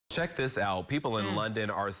Check this out. People in London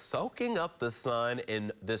are soaking up the sun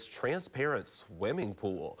in this transparent swimming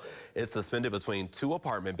pool. It's suspended between two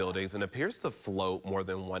apartment buildings and appears to float more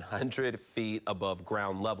than 100 feet above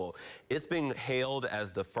ground level. It's being hailed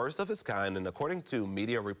as the first of its kind, and according to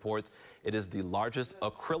media reports, it is the largest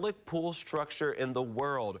acrylic pool structure in the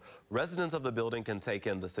world. Residents of the building can take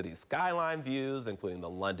in the city's skyline views, including the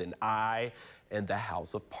London Eye and the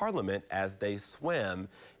House of Parliament, as they swim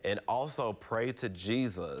and also pray to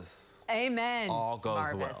Jesus. Amen. All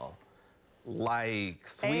goes Marvis. well. Like,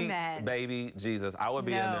 sweet Amen. baby Jesus. I would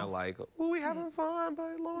be in there like, ooh, we having fun,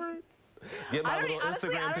 but Lord. Get my little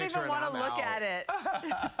Instagram picture and I'm out. I don't even want to look at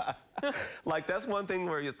it. Like, that's one thing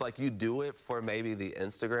where it's like you do it for maybe the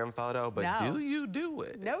Instagram photo, but do you do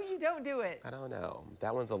it? No, you don't do it. I don't know.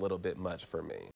 That one's a little bit much for me.